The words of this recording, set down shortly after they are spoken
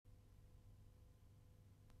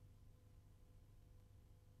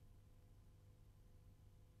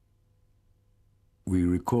We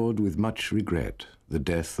record with much regret the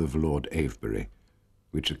death of Lord Avebury,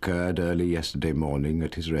 which occurred early yesterday morning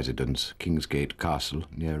at his residence, Kingsgate Castle,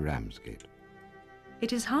 near Ramsgate.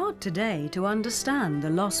 It is hard today to understand the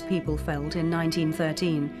loss people felt in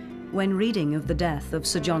 1913 when reading of the death of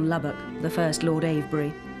Sir John Lubbock, the first Lord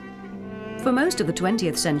Avebury. For most of the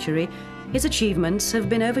 20th century, his achievements have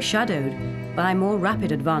been overshadowed by more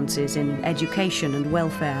rapid advances in education and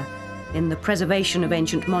welfare, in the preservation of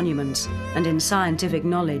ancient monuments, and in scientific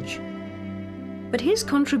knowledge. But his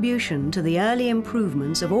contribution to the early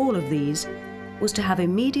improvements of all of these was to have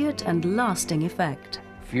immediate and lasting effect.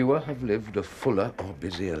 Fewer have lived a fuller or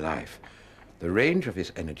busier life. The range of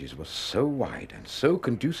his energies was so wide and so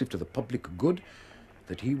conducive to the public good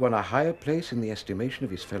that he won a higher place in the estimation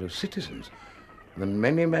of his fellow citizens than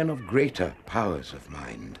many men of greater powers of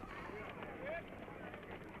mind.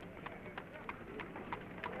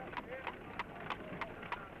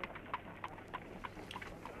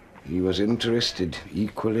 He was interested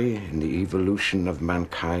equally in the evolution of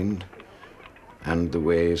mankind and the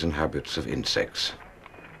ways and habits of insects,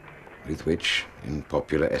 with which, in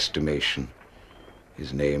popular estimation,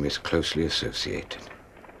 his name is closely associated.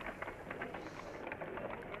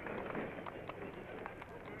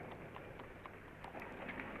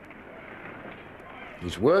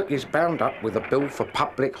 His work is bound up with a bill for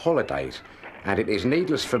public holidays, and it is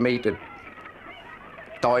needless for me to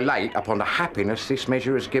dilate upon the happiness this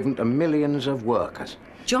measure has given to millions of workers.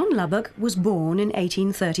 John Lubbock was born in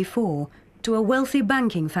 1834 to a wealthy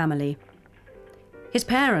banking family. His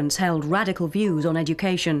parents held radical views on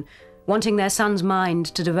education, wanting their son's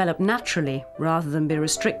mind to develop naturally rather than be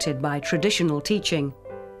restricted by traditional teaching.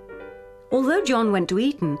 Although John went to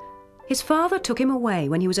Eton, his father took him away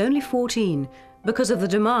when he was only 14 because of the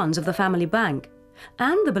demands of the family bank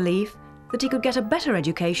and the belief that he could get a better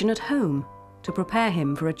education at home to prepare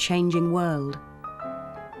him for a changing world.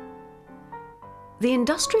 The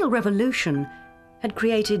Industrial Revolution had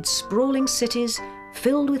created sprawling cities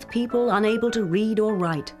filled with people unable to read or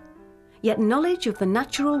write, yet knowledge of the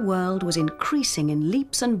natural world was increasing in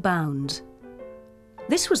leaps and bounds.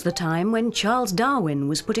 This was the time when Charles Darwin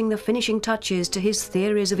was putting the finishing touches to his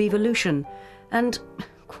theories of evolution, and,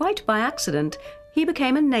 quite by accident, he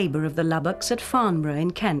became a neighbour of the Lubbocks at Farnborough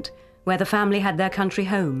in Kent, where the family had their country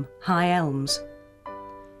home, High Elms.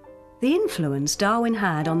 The influence Darwin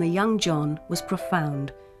had on the young John was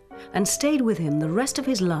profound and stayed with him the rest of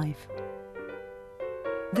his life.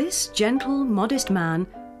 This gentle, modest man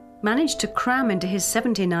managed to cram into his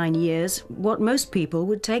 79 years what most people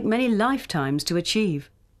would take many lifetimes to achieve.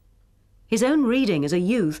 His own reading as a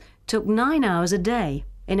youth took 9 hours a day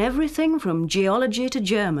in everything from geology to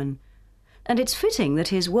German, and it's fitting that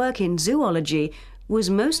his work in zoology was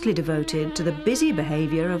mostly devoted to the busy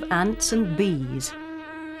behaviour of ants and bees.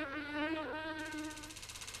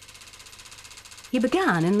 He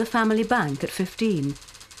began in the family bank at 15,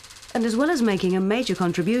 and as well as making a major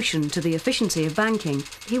contribution to the efficiency of banking,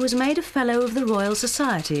 he was made a Fellow of the Royal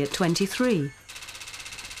Society at 23.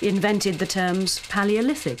 He invented the terms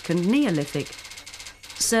Paleolithic and Neolithic,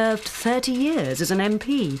 served 30 years as an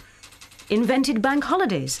MP, invented bank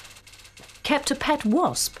holidays, kept a pet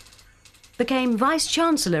wasp, became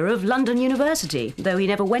Vice-Chancellor of London University, though he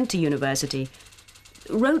never went to university,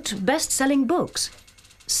 wrote best-selling books,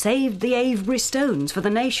 saved the Avebury stones for the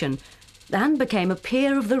nation, and became a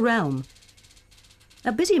peer of the realm.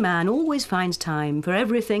 A busy man always finds time for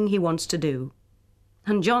everything he wants to do,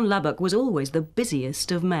 and John Lubbock was always the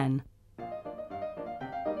busiest of men.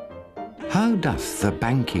 How doth the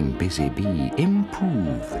banking busy bee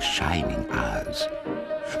improve the shining hours?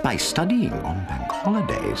 By studying on bank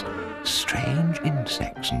holidays strange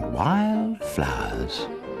insects and wild flowers.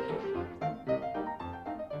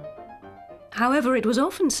 However, it was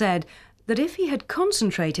often said that if he had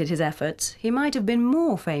concentrated his efforts, he might have been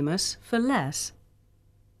more famous for less.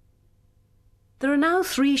 There are now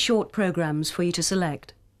 3 short programmes for you to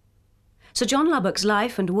select. Sir John Lubbock's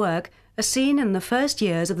life and work are seen in the first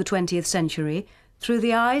years of the 20th century through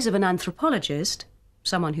the eyes of an anthropologist,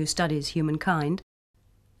 someone who studies humankind,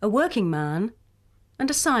 a working man, and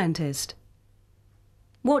a scientist.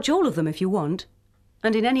 Watch all of them if you want,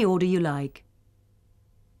 and in any order you like.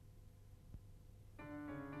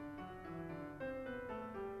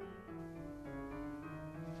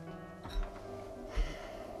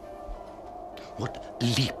 What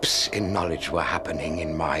leaps in knowledge were happening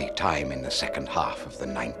in my time in the second half of the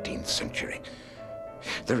 19th century.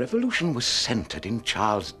 The revolution was centred in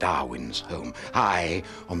Charles Darwin's home, high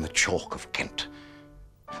on the chalk of Kent.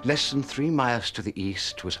 Less than 3 miles to the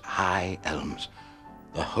east was High Elms,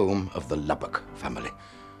 the home of the Lubbock family.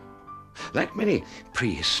 Like many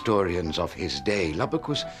prehistorians of his day, Lubbock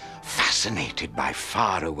was fascinated by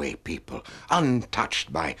faraway people,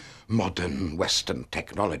 untouched by modern Western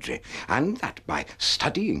technology, and that by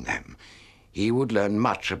studying them, he would learn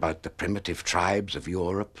much about the primitive tribes of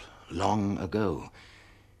Europe long ago.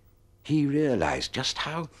 He realized just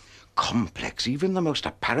how complex even the most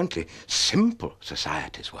apparently simple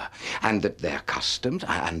societies were, and that their customs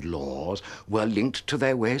and laws were linked to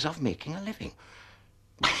their ways of making a living.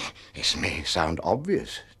 This may sound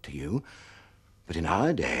obvious to you, but in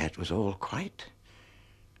our day it was all quite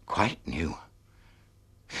new.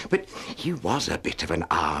 But he was a bit of an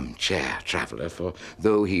armchair traveller, for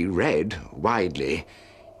though he read widely,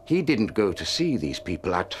 he didn't go to see these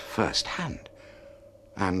people at first hand.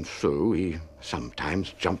 And so he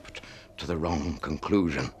sometimes jumped to the wrong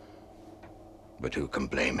conclusion. But who can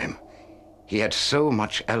blame him? He had so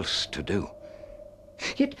much else to do.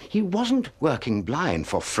 Yet he wasn't working blind,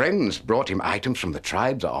 for friends brought him items from the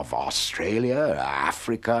tribes of Australia,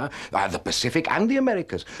 Africa, the Pacific, and the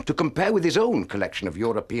Americas to compare with his own collection of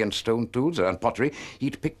European stone tools and pottery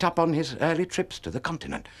he'd picked up on his early trips to the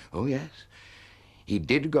continent. Oh, yes, he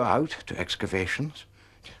did go out to excavations,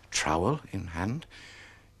 trowel in hand,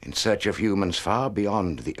 in search of humans far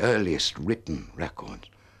beyond the earliest written records.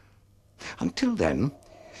 Until then,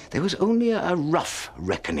 there was only a rough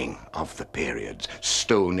reckoning of the periods: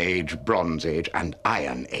 Stone Age, Bronze Age, and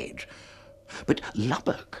Iron Age. But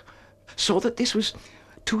Lubbock saw that this was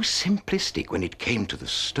too simplistic when it came to the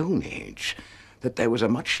Stone Age, that there was a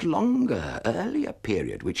much longer, earlier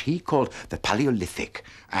period, which he called the Paleolithic,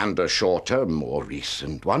 and a shorter, more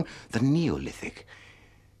recent one, the Neolithic.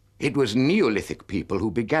 It was Neolithic people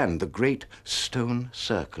who began the great stone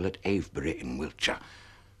circle at Avebury in Wiltshire.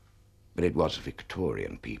 But it was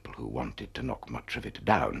Victorian people who wanted to knock much of it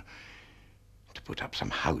down, to put up some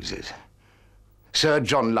houses. Sir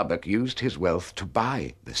John Lubbock used his wealth to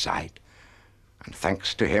buy the site, and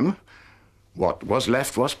thanks to him, what was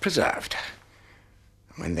left was preserved.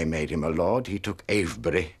 When they made him a lord, he took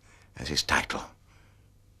Avebury as his title.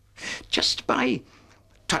 Just by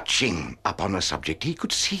touching upon a subject, he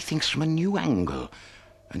could see things from a new angle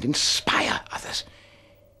and inspire others.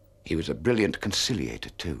 He was a brilliant conciliator,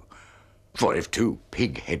 too. For if two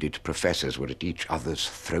pig-headed professors were at each other's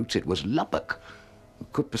throats, it was Lubbock who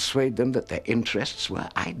could persuade them that their interests were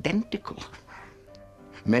identical.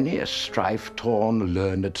 Many a strife-torn,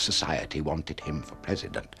 learned society wanted him for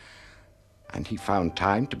president, and he found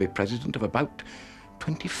time to be president of about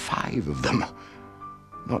 25 of them.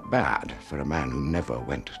 Not bad for a man who never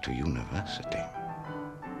went to university.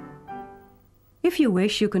 If you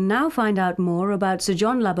wish, you can now find out more about Sir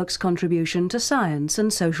John Lubbock's contribution to science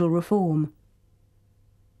and social reform.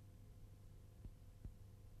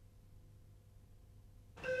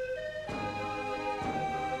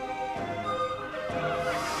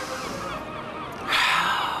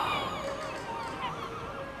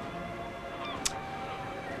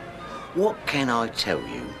 What can I tell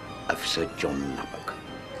you of Sir John Lubbock?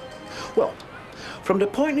 Well, from the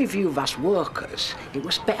point of view of us workers, it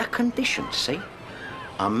was better conditions, see?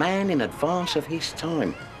 A man in advance of his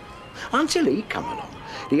time. Until he come along,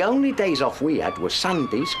 the only days off we had were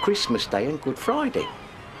Sundays, Christmas Day and Good Friday.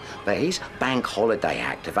 But his Bank Holiday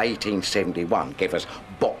Act of 1871 gave us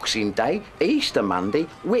Boxing Day, Easter Monday,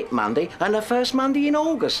 Whit Monday and the first Monday in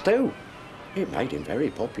August too. It made him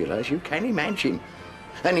very popular, as you can imagine.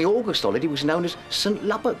 And the August holiday was known as St.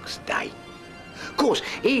 Lubbock's Day. Of course,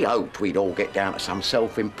 he hoped we'd all get down to some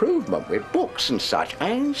self-improvement with books and such,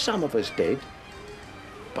 and some of us did.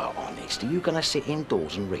 But honest, are you going to sit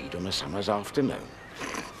indoors and read on a summer's afternoon?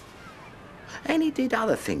 And he did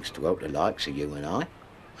other things to help the likes of you and I.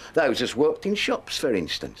 Those as worked in shops, for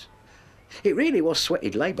instance. It really was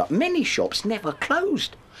sweated labour. Many shops never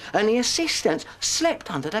closed, and the assistants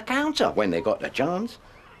slept under the counter when they got the chance.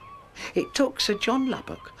 It took Sir John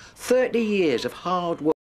Lubbock 30 years of hard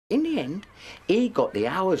work. In the end, he got the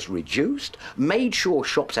hours reduced, made sure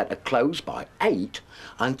shops had to close by 8,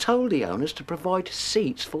 and told the owners to provide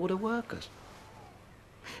seats for the workers.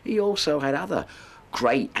 He also had other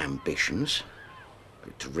great ambitions: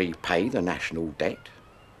 to repay the national debt,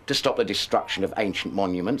 to stop the destruction of ancient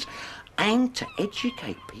monuments, and to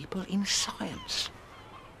educate people in science.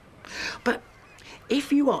 But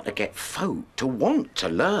if you are to get folk to want to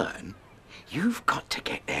learn, you've got to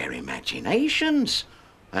get their imaginations.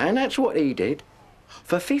 And that's what he did.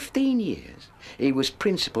 For 15 years, he was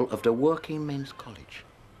principal of the Working Men's College.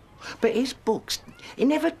 But his books, he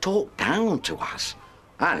never talked down to us.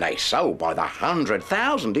 And they sold by the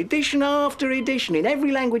 100,000, edition after edition, in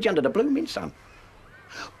every language under the blooming sun.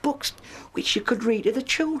 Books which you could read to the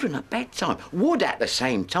children at bedtime, would at the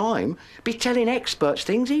same time be telling experts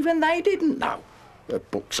things even they didn't know.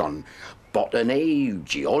 Books on botany,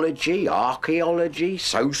 geology, archaeology,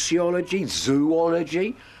 sociology,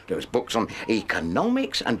 zoology. There was books on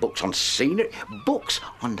economics and books on scenery, books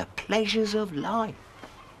on the pleasures of life.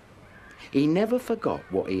 He never forgot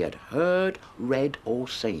what he had heard, read or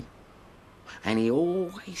seen. And he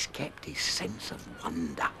always kept his sense of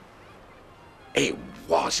wonder. It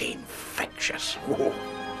was infectious. Whoa.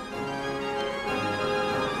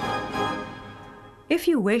 If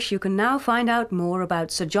you wish, you can now find out more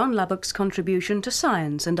about Sir John Lubbock's contribution to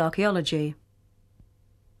science and archaeology.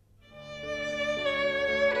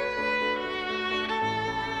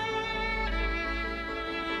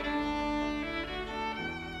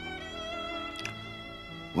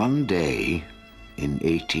 One day in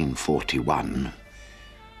 1841,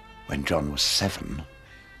 when John was 7,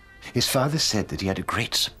 his father said that he had a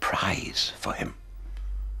great surprise for him.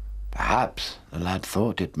 Perhaps the lad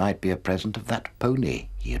thought it might be a present of that pony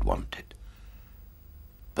he had wanted.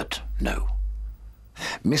 But no.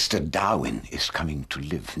 Mr. Darwin is coming to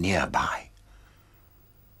live nearby.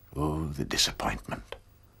 Oh, the disappointment.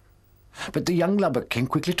 But the young Lubbock came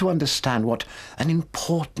quickly to understand what an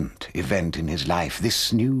important event in his life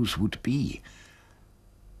this news would be.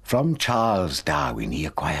 From Charles Darwin he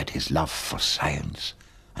acquired his love for science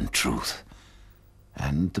and truth,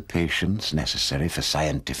 and the patience necessary for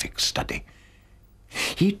scientific study.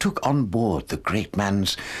 He took on board the great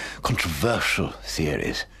man's controversial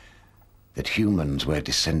theories that humans were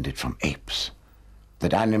descended from apes,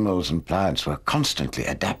 that animals and plants were constantly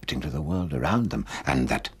adapting to the world around them, and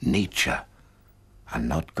that nature, and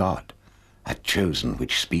not God, had chosen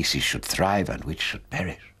which species should thrive and which should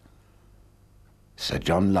perish. Sir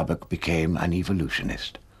John Lubbock became an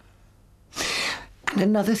evolutionist. And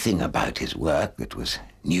another thing about his work that was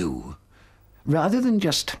new, rather than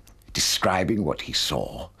just describing what he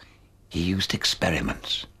saw, he used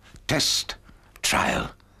experiments, test,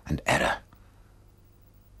 trial, and error.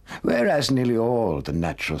 Whereas nearly all the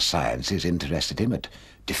natural sciences interested him at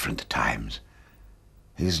different times,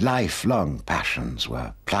 his lifelong passions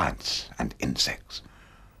were plants and insects.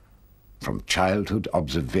 From childhood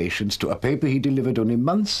observations to a paper he delivered only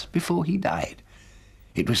months before he died,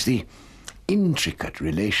 it was the intricate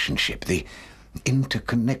relationship, the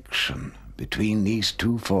interconnection between these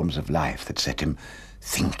two forms of life that set him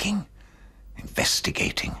thinking,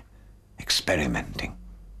 investigating, experimenting.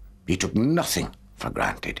 He took nothing for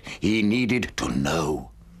granted. He needed to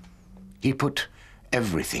know. He put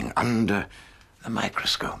everything under a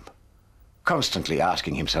microscope, constantly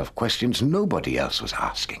asking himself questions nobody else was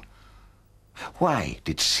asking. Why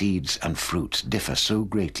did seeds and fruits differ so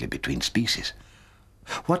greatly between species?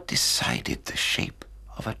 What decided the shape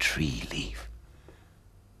of a tree leaf?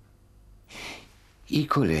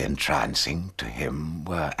 Equally entrancing to him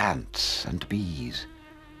were ants and bees.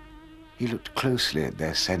 He looked closely at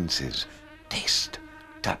their senses, taste,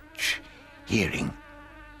 touch, hearing.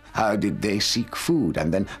 How did they seek food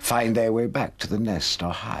and then find their way back to the nest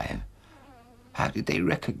or hive? How did they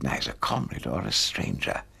recognize a comrade or a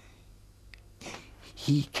stranger?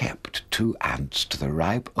 He kept 2 ants to the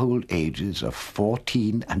ripe old ages of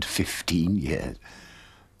 14 and 15 years,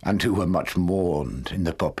 and who were much mourned in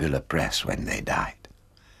the popular press when they died.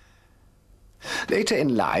 Later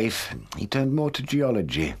in life, he turned more to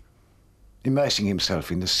geology, immersing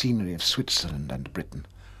himself in the scenery of Switzerland and Britain,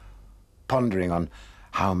 pondering on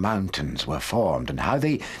how mountains were formed and how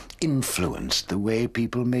they influenced the way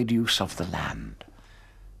people made use of the land.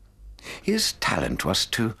 His talent was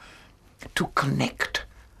to connect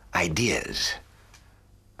ideas,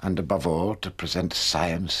 and above all, to present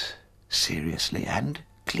science seriously and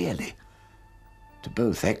clearly to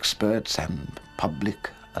both experts and public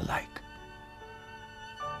alike.